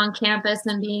living on campus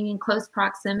and being in close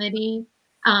proximity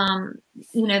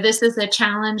You know, this is a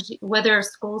challenge, whether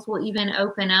schools will even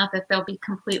open up, if they'll be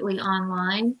completely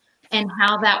online, and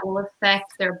how that will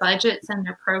affect their budgets and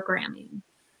their programming.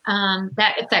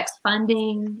 That affects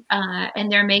funding,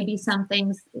 and there may be some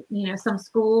things, you know, some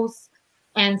schools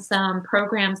and some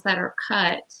programs that are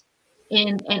cut.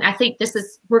 And I think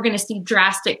we're going to see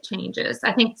drastic changes.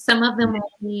 I think some of them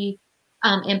will be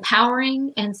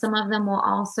empowering, and some of them will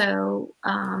also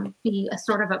be a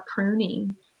sort of a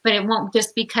pruning. But it won't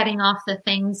just be cutting off the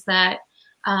things that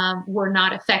were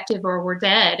not effective or were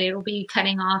dead. It'll be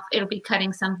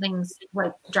cutting some things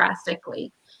like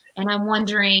drastically. And I'm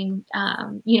wondering,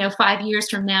 you know, 5 years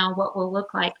from now, what will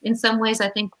look like. In some ways, I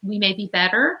think we may be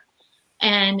better.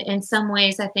 And in some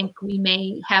ways, I think we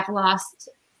may have lost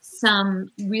some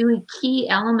really key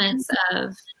elements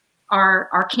of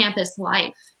our campus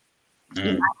life.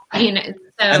 You know, so.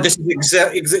 And this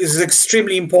is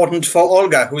extremely important for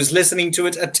Olga, who is listening to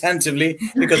it attentively,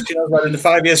 because she knows that in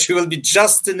 5 years she will be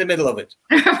just in the middle of it.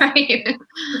 Right.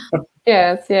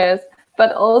 Yes, yes.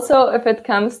 But also, if it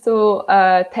comes to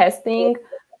testing,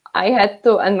 I had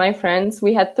to, and my friends,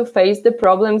 we had to face the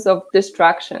problems of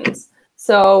distractions.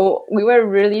 So we were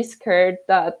really scared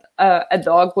that a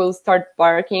dog will start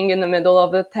barking in the middle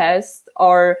of the test,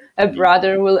 or a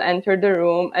brother will enter the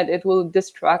room and it will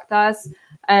distract us.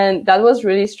 And that was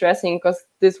really stressing, because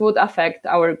this would affect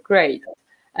our grade.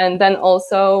 And then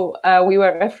also we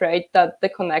were afraid that the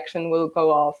connection will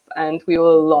go off and we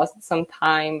will lose some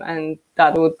time, and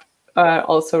that would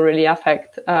also really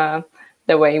affect the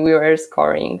way we were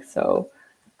scoring. So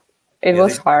it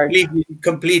was hard.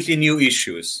 Completely new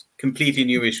issues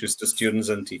to students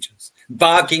and teachers.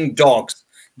 Barking dogs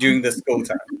during the school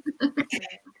time.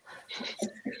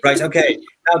 Right. Okay.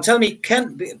 Now tell me,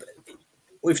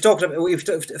 we've talked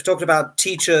about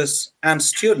teachers and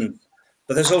students,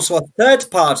 but there's also a third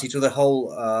party to the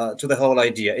whole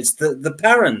idea. It's the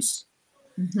parents.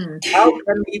 Mm-hmm. How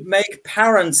can we make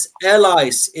parents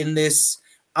allies in this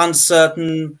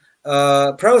uncertain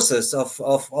process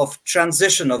of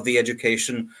transition of the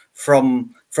education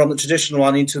from the traditional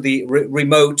one into the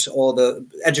remote or the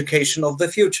education of the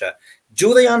future?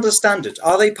 Do they understand it?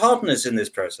 Are they partners in this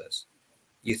process,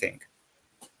 you think?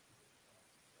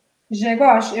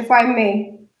 Grzegorz, if I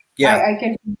may, yeah. I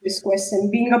can do this question.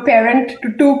 Being a parent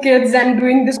to 2 kids and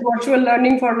doing this virtual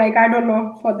learning for, like, I don't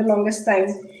know, for the longest time.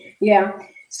 Yeah.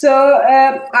 So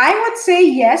I would say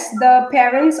yes, the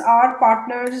parents are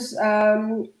partners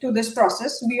to this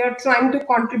process. We are trying to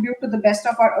contribute to the best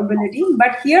of our ability.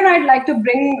 But here I'd like to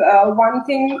bring one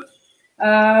thing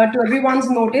to everyone's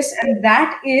notice, and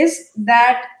that is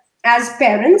that as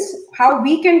parents, how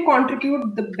we can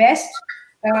contribute the best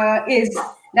is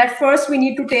that first we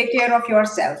need to take care of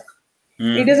yourself.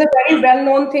 It is a very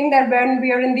well-known thing that when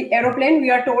we are in the aeroplane,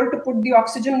 we are told to put the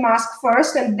oxygen mask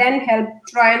first and then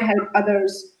try and help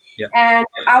others. Yeah. And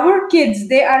our kids,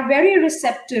 they are very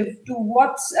receptive to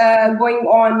what's going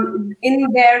on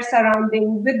in their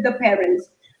surrounding with the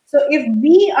parents. So if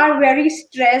we are very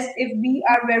stressed, if we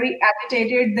are very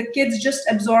agitated, the kids just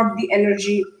absorb the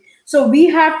energy. So we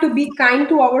have to be kind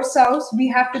to ourselves. We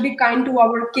have to be kind to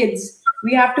our kids.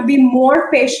 We have to be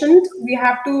more patient. We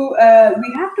have to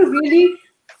really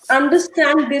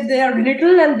understand that they are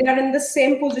little and they are in the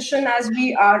same position as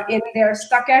we are in. They're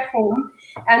stuck at home.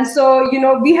 And so, you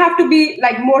know, we have to be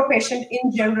like more patient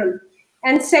in general.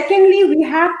 And secondly, we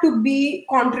have to be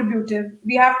contributive.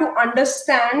 We have to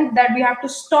understand that we have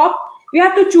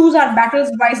to choose our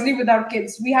battles wisely with our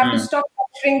kids. We have to stop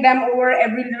pressuring them over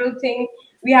every little thing.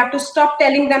 We have to stop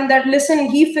telling them that, listen,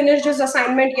 he finished his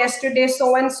assignment yesterday,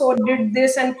 so-and-so did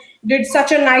this and did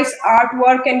such a nice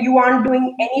artwork and you aren't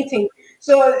doing anything.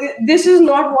 So this is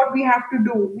not what we have to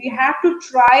do. We have to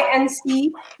try and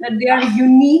see that they are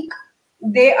unique.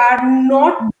 They are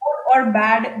not good or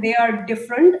bad. They are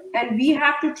different. And we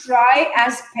have to try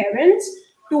as parents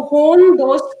to hone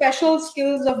those special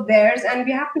skills of theirs. And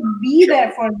we have to be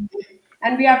there for them.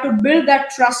 And we have to build that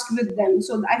trust with them.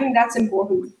 So I think that's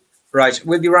important. Right.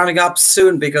 We'll be rounding up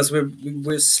soon because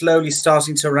we're slowly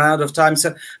starting to run out of time.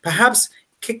 So perhaps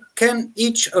can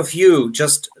each of you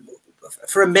just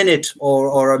for a minute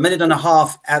or a minute and a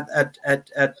half at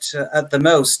the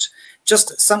most,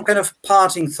 just some kind of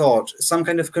parting thought, some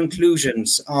kind of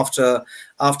conclusions after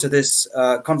this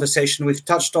conversation. We've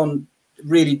touched on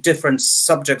really different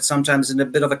subjects sometimes in a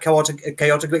bit of a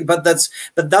chaotic way, but that's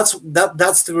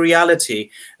the reality.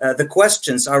 The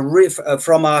questions are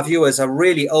from our viewers are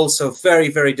really also very,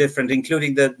 very different,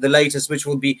 including the latest, which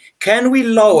will be, can we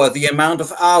lower the amount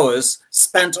of hours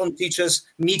spent on teachers'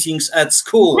 meetings at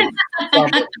school?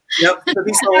 Yep, so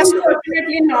these are also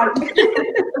Unfortunately not.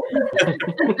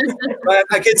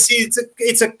 I can see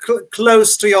it's a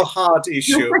close to your heart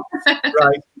issue,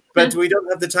 right? But we don't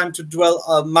have the time to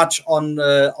dwell much on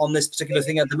this particular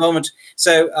thing at the moment.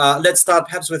 So let's start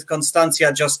perhaps with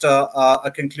Konstancja, just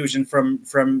a conclusion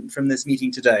from this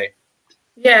meeting today.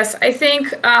 Yes, I think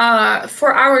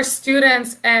for our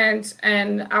students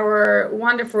and our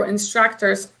wonderful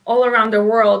instructors all around the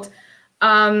world,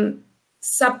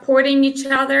 supporting each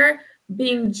other,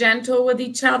 being gentle with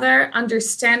each other,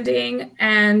 understanding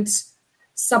and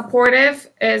supportive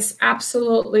is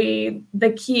absolutely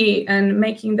the key in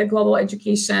making the global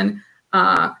education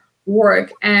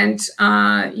work. And,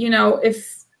 you know,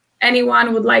 if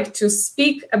anyone would like to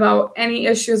speak about any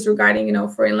issues regarding, you know,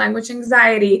 foreign language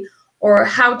anxiety or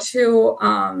how to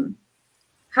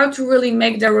really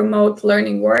make the remote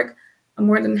learning work, I'm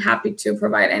more than happy to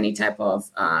provide any type of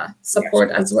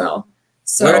support as well.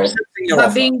 So,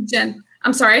 but being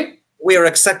I'm sorry? We are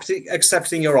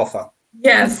accepting your offer.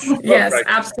 Yes, yes, right.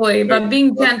 Absolutely. But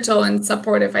being gentle and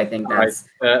supportive, I think that's,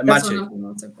 that's one of the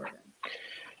most important.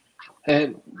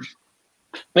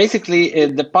 Basically,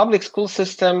 the public school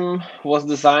system was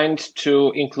designed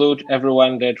to include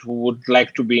everyone that would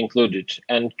like to be included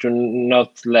and to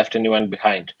not left anyone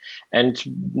behind. And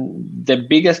the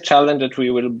biggest challenge that we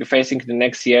will be facing in the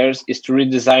next years is to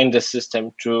redesign the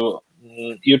system to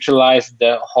utilize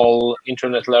the whole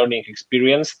internet learning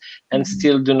experience and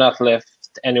still do not left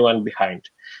anyone behind,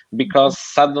 because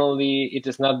suddenly it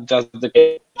is not just the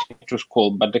case to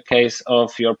school, but the case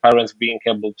of your parents being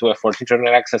able to afford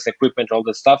internet access, equipment, all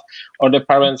the stuff, or the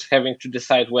parents having to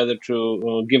decide whether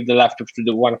to give the laptop to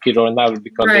the one kid or another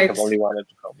because they have only one at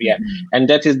home. Yeah, and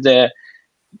that is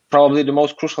probably the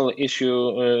most crucial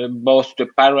issue, both to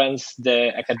parents,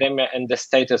 the academia, and the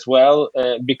state as well,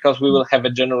 because we will have a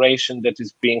generation that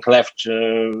is being left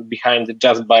behind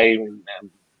just by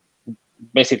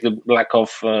basically lack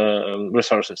of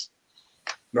resources.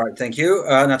 Right, thank you.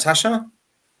 Natasha?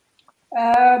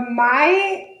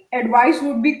 My advice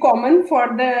would be common for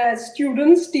the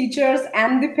students, teachers,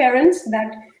 and the parents,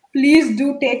 that please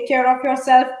do take care of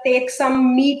yourself. Take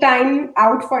some me time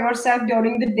out for yourself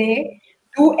during the day.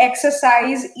 Do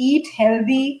exercise, eat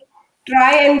healthy.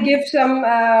 Try and give some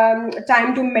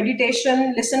time to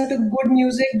meditation, listen to good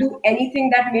music, do anything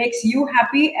that makes you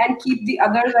happy and keep the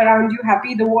others around you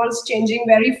happy. The world's changing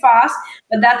very fast,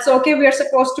 but that's okay. We are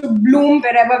supposed to bloom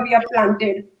wherever we are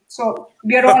planted. So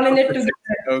we are all in it together.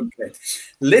 Okay.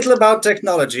 Little about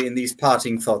technology in these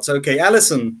parting thoughts. Okay,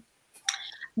 Allyson.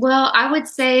 Well, I would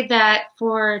say that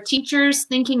for teachers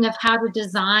thinking of how to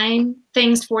design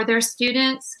things for their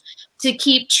students, to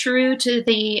keep true to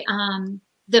the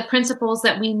principles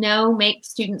that we know make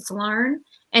students learn,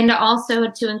 and also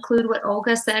to include what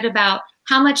Olga said about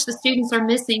how much the students are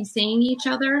missing seeing each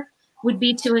other, would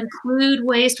be to include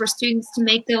ways for students to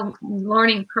make their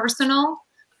learning personal,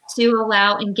 to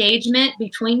allow engagement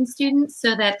between students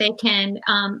so that they can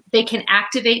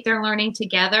activate their learning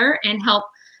together and help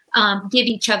give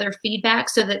each other feedback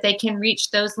so that they can reach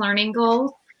those learning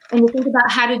goals. And to think about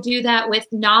how to do that with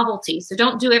novelty. So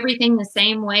don't do everything the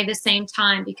same way, the same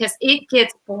time, because it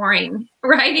gets boring,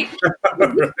 right?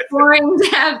 It's boring to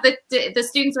have the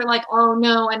students are like, oh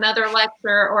no, another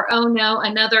lecture, or oh no,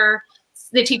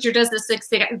 the teacher does this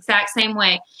exact same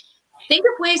way. Think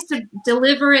of ways to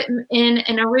deliver it in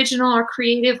an original or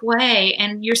creative way,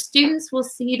 and your students will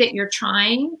see that you're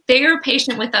trying. They are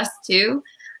patient with us too.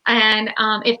 And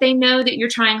if they know that you're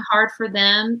trying hard for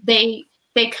them, they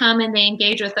come and they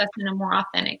engage with us in a more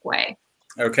authentic way.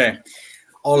 Okay.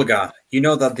 Olga, you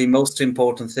know that the most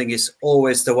important thing is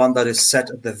always the one that is set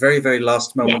at the very, very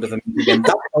last moment of a meeting, and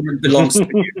that moment belongs to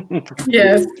you.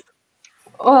 Yes.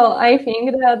 Well, I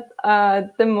think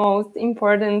that the most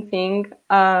important thing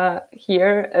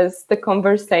here is the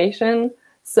conversation.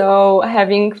 So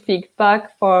having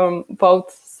feedback from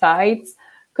both sides,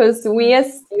 because we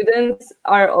as students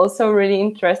are also really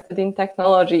interested in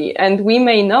technology, and we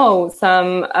may know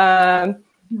some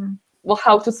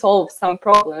how to solve some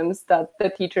problems that the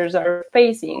teachers are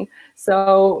facing.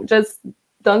 So just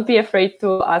don't be afraid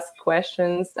to ask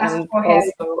questions and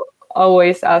also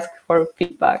always ask for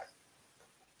feedback.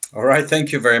 All right,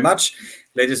 thank you very much.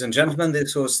 Ladies and gentlemen,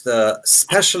 this was the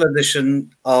special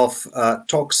edition of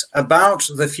Talks About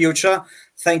the Future.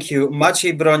 Thank you,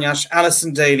 Maciej, Broniarz,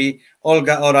 Allyson, Daly,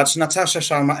 Olga, Oracz, Natasha,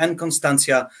 Sharma, and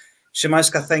Konstancja.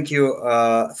 Szymańska, thank you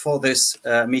for this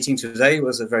meeting today. It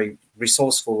was a very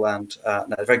resourceful and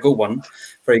a very good one.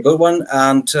 Very good one.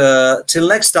 And till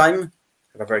next time,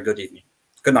 have a very good evening.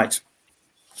 Good night.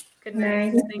 Good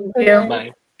night. Thank you.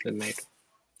 Bye. Good night.